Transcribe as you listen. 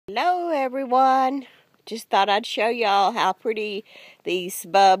Hello everyone, just thought I'd show y'all how pretty these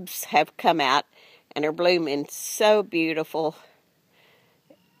bulbs have come out and are blooming so beautiful.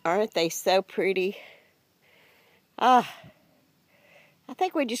 Aren't they so pretty? I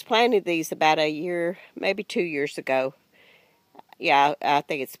think we just planted these about a year, maybe 2 years ago. Yeah, I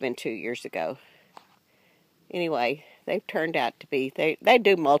think it's been 2 years ago. Anyway, they've turned out to be, they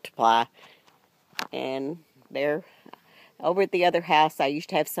do multiply, and they're over at the other house. I used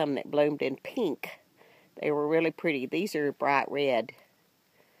to have some that bloomed in pink. They were really pretty. These are bright red.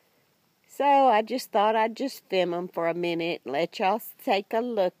 So I just thought I'd just film them for a minute and let y'all take a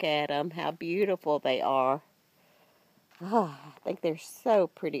look at them, how beautiful they are. Oh, I think they're so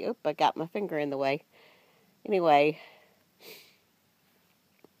pretty. Oop, I got my finger in the way. Anyway,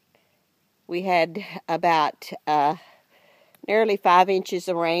 we had about nearly 5 inches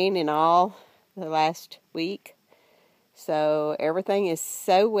of rain in all the last week. So everything is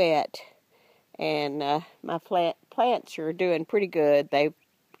so wet, and my plants are doing pretty good. They've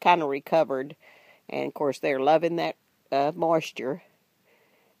kind of recovered, and of course they're loving that moisture.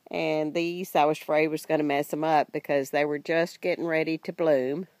 And these, I was afraid, was going to mess them up because they were just getting ready to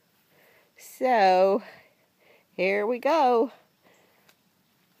bloom. So here we go.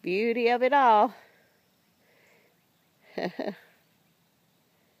 Beauty of it all.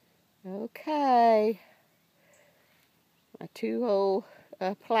 Okay. My 2-hole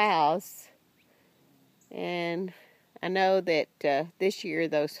plows, and I know that this year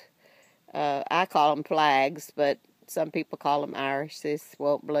those I call them flags, but some people call them irises,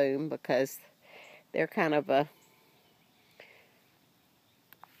 won't bloom because they're kind of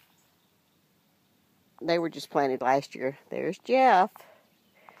they were just planted last year. There's Jeff.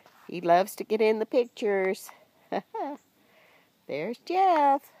 He loves to get in the pictures. There's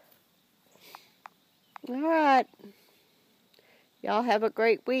Jeff. All right. Y'all have a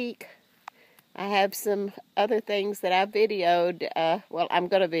great week. I have some other things that I videoed. Well, I'm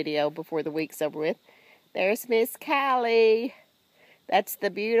going to video before the week's over with. There's Miss Callie. That's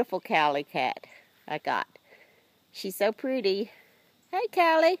the beautiful Callie cat I got. She's so pretty. Hey,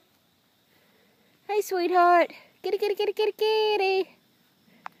 Callie. Hey, sweetheart. Kitty, kitty, kitty, kitty, kitty.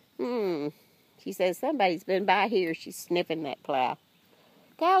 She says somebody's been by here. She's sniffing that plow.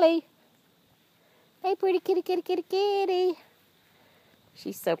 Callie. Hey, pretty kitty, kitty, kitty, kitty.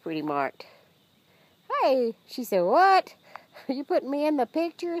 She's so pretty marked. Hey, she said, what? Are you putting me in the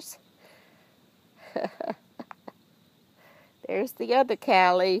pictures? There's the other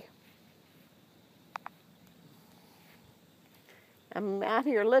Callie. I'm out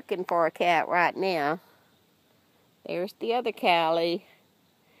here looking for a cat right now. There's the other Callie.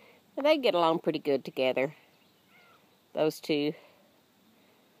 They get along pretty good together, those two.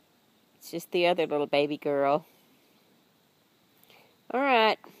 It's just the other little baby girl. All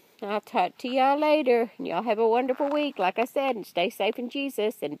right. I'll talk to y'all later. Y'all have a wonderful week, like I said, and stay safe in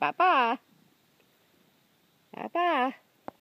Jesus, and bye-bye.